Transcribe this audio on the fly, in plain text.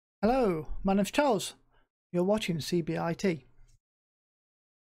Hello, my name's Charles. You're watching CBIT.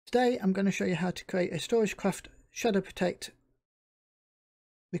 Today I'm going to show you how to create a Storagecraft Shadowprotect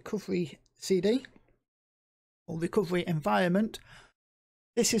recovery CD or recovery environment.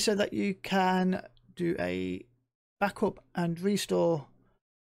 This is so that you can do a backup and restore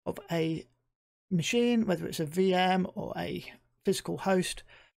of a machine, whether it's a VM or a physical host,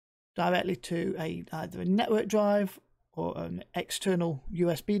 directly to either a network drive or an external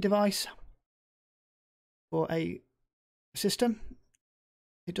USB device for a system.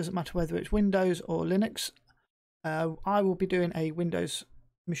 It doesn't matter whether it's Windows or Linux. I will be doing a Windows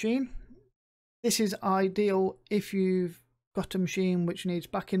machine. This is ideal if you've got a machine which needs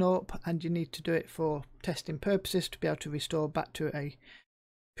backing up and you need to do it for testing purposes to be able to restore back to a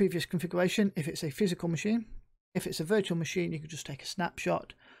previous configuration if it's a physical machine. If it's a virtual machine, you can just take a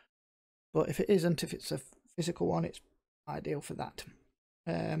snapshot, but if it isn't, if it's a physical one, it's ideal for that.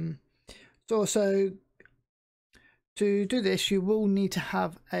 So to do this, you will need to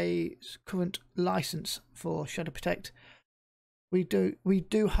have a current license for Shadowprotect. We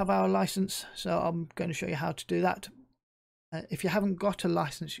do have our license, so I'm going to show you how to do that. If you haven't got a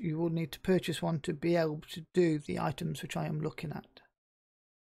license, you will need to purchase one to be able to do the items which I am looking at.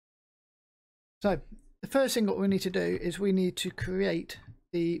 So the first thing that we need to do is we need to create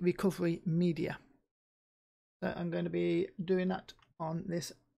the recovery media. So I'm going to be doing that on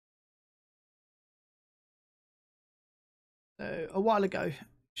this. So a while ago,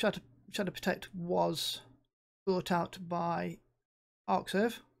 Shadowprotect was brought out by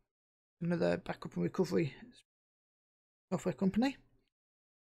ArcServe, another backup and recovery software company.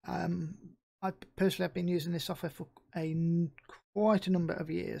 I personally have been using this software for quite a number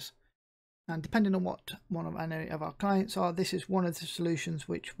of years, and depending on what one of any of our clients are, this is one of the solutions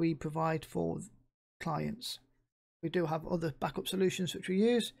which we provide for clients. We do have other backup solutions which we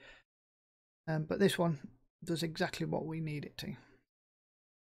use, but this one does exactly what we need it to.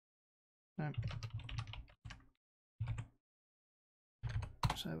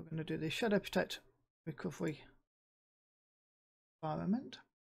 So we're going to do the Shadowprotect recovery environment.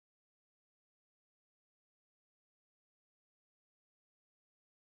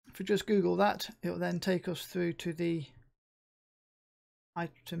 If we just Google that, it will then take us through to the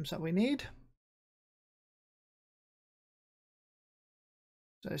items that we need.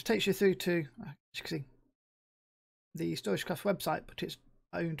 So it takes you through to, as you can see, the Storagecraft website, but it's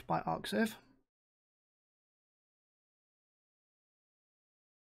owned by ArcServe.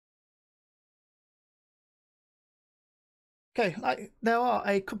 Okay, there are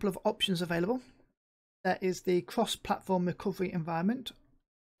a couple of options available. There is the cross-platform recovery environment,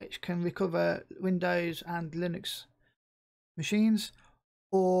 which can recover Windows and Linux machines,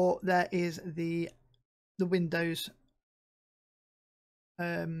 or there is the Windows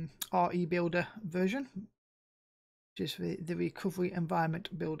RE Builder version, which is the recovery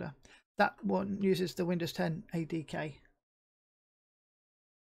environment builder. That one uses the Windows 10 ADK,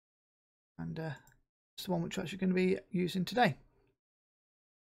 and it's the one which we're actually going to be using today.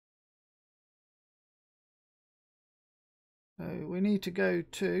 So we need to go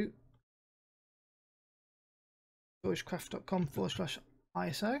to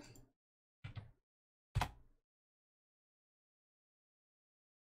storagecraft.com/ISO.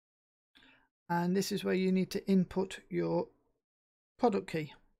 And this is where you need to input your product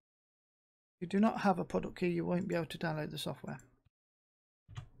key. If you do not have a product key, you won't be able to download the software.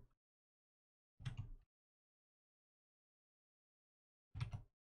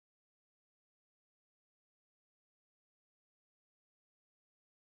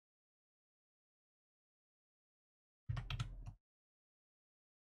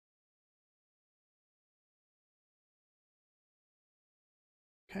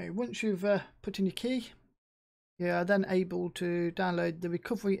 Okay, once you've put in your key, you are then able to download the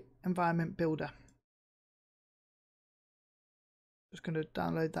recovery environment builder. Just going to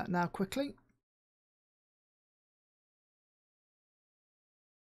download that now quickly.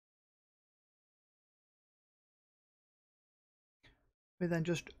 We then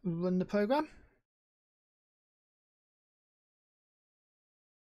just run the program.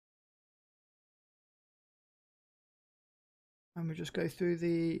 And we just go through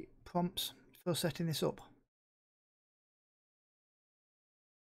the prompts for setting this up.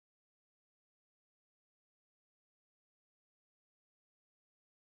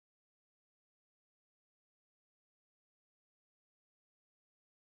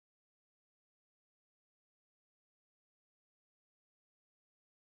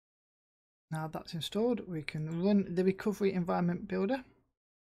 Now that's installed, we can run the recovery environment builder.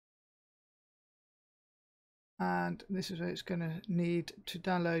 and this is where it's going to need to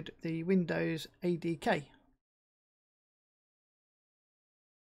download the Windows ADK.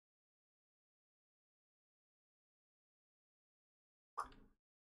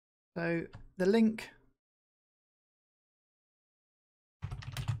 So the link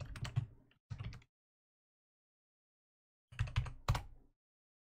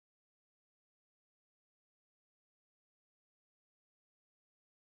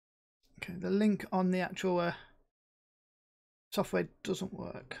on the actual software doesn't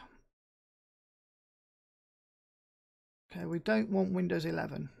work. Okay, we don't want Windows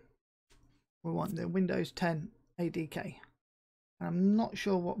 11. We want the Windows 10 ADK. And I'm not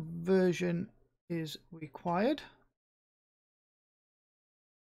sure what version is required.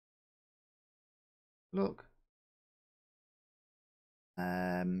 Look.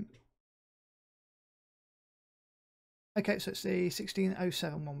 Okay, so it's the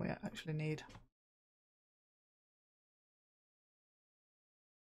 1607 one we actually need.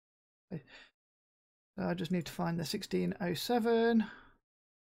 Okay. So I just need to find the 1607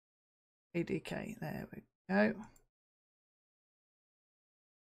 ADK. There we go.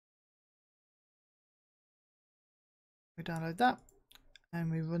 We download that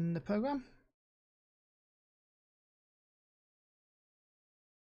and we run the program.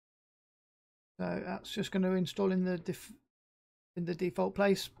 So that's just going to install in the default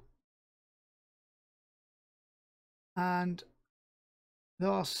place. And there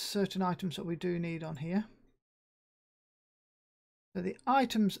are certain items that we do need on here. So the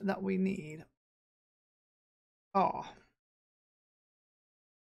items that we need are,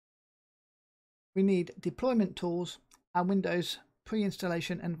 we need deployment tools and Windows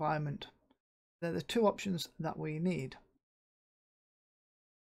pre-installation environment. They're the two options that we need.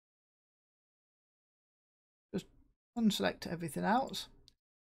 Just unselect everything else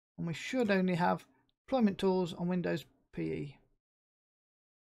and we should only have deployment tools on Windows PE.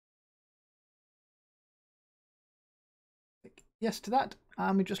 Click yes to that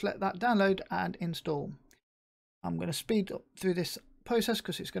and we just let that download and install. I'm going to speed up through this process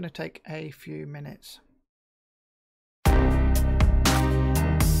because it's going to take a few minutes.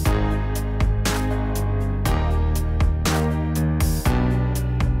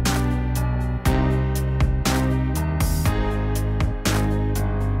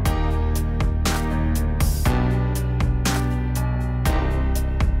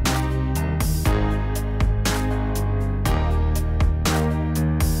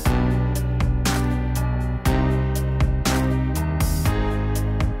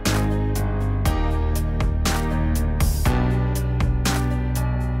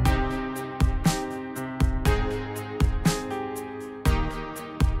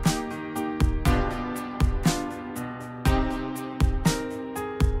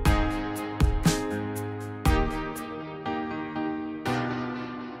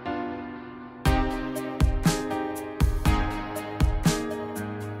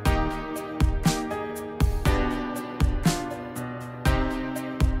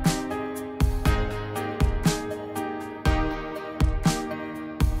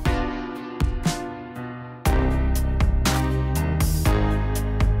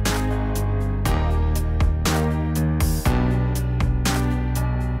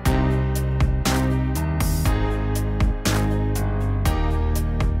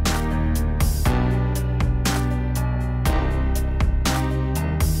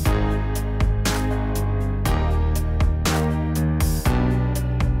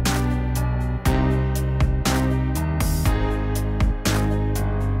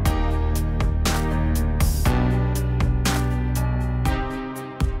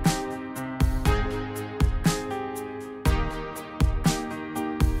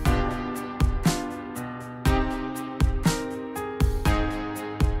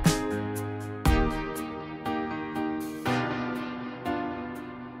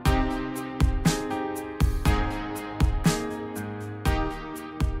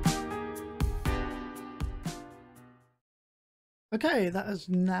 Okay, that is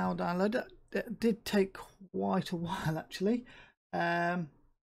now downloaded. It did take quite a while actually. Getting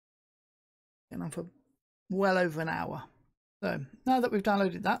on for well over an hour. So now that we've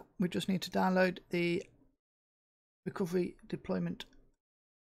downloaded that, we just need to download the recovery deployment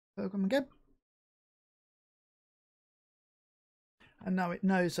program again. And now it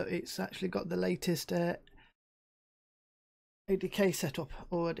knows that it's actually got the latest ADK setup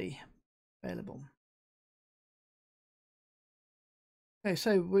already available. Okay,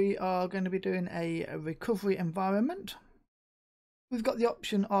 so we are going to be doing a recovery environment. We've got the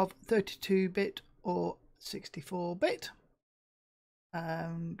option of 32-bit or 64-bit.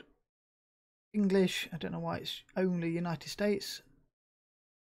 And English. I don't know why it's only United States.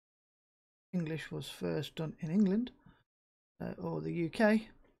 English was first done in England or the UK.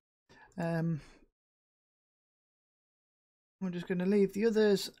 We're just going to leave the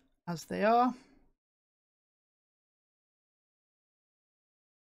others as they are.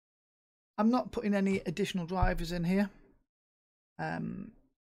 I'm not putting any additional drivers in here.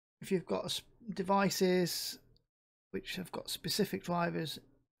 If you've got devices which have got specific drivers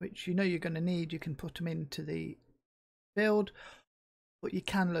which you know you're going to need, you can put them into the build, but you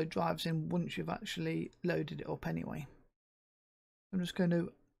can load drivers in once you've actually loaded it up anyway. I'm just going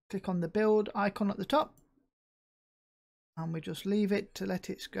to click on the build icon at the top, and we just leave it to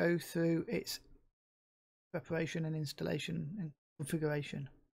let it go through its preparation and installation and configuration.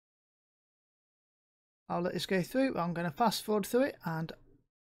 I'll let this go through. I'm going to fast forward through it and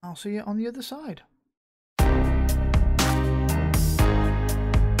I'll see you on the other side.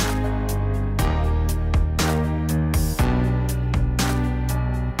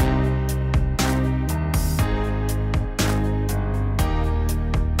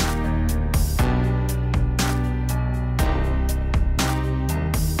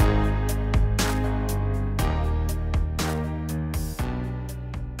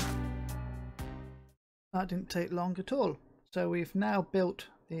 That didn't take long at all. So we've now built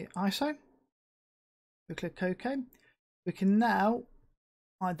the ISO. We click OK. We can now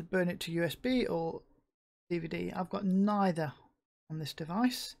either burn it to USB or DVD. I've got neither on this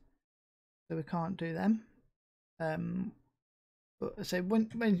device, so we can't do them. But I say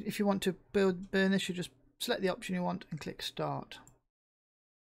if you want to burn this, you just select the option you want and click Start.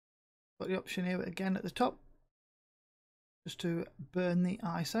 Got the option here again at the top, just to burn the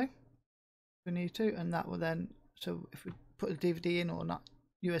ISO. We need to, and that will then, so if we put a DVD in or not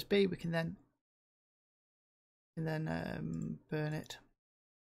USB, we can then burn it.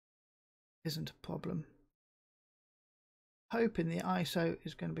 Isn't a problem. Hoping the ISO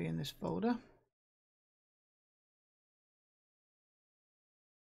is going to be in this folder.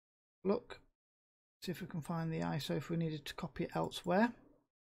 Look, see if we can find the ISO if we needed to copy it elsewhere.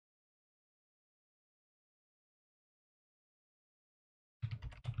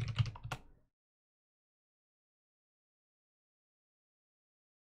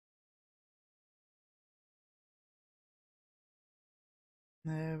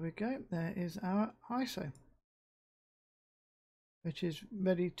 There we go, there is our ISO, which is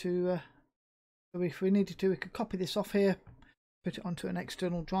ready to, so if we needed to, we could copy this off here, put it onto an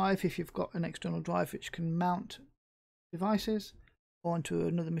external drive if you've got an external drive which can mount devices, or onto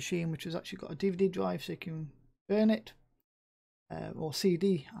another machine which has actually got a DVD drive so you can burn it, or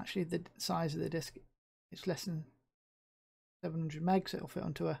CD. Actually the size of the disk, it's less than 700 megs, so it'll fit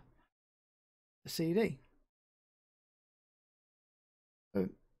onto a CD. So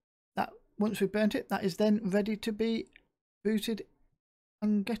that once we've burnt it, that is then ready to be booted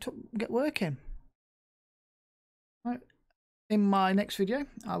and get working. Right. In my next video,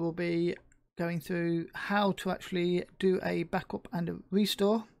 I will be going through how to actually do a backup and a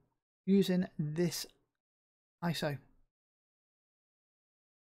restore using this ISO. If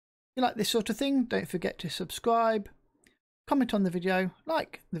you like this sort of thing, don't forget to subscribe, comment on the video,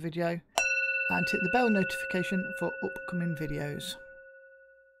 like the video, and hit the bell notification for upcoming videos.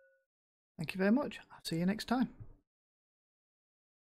 Thank you very much. I'll see you next time.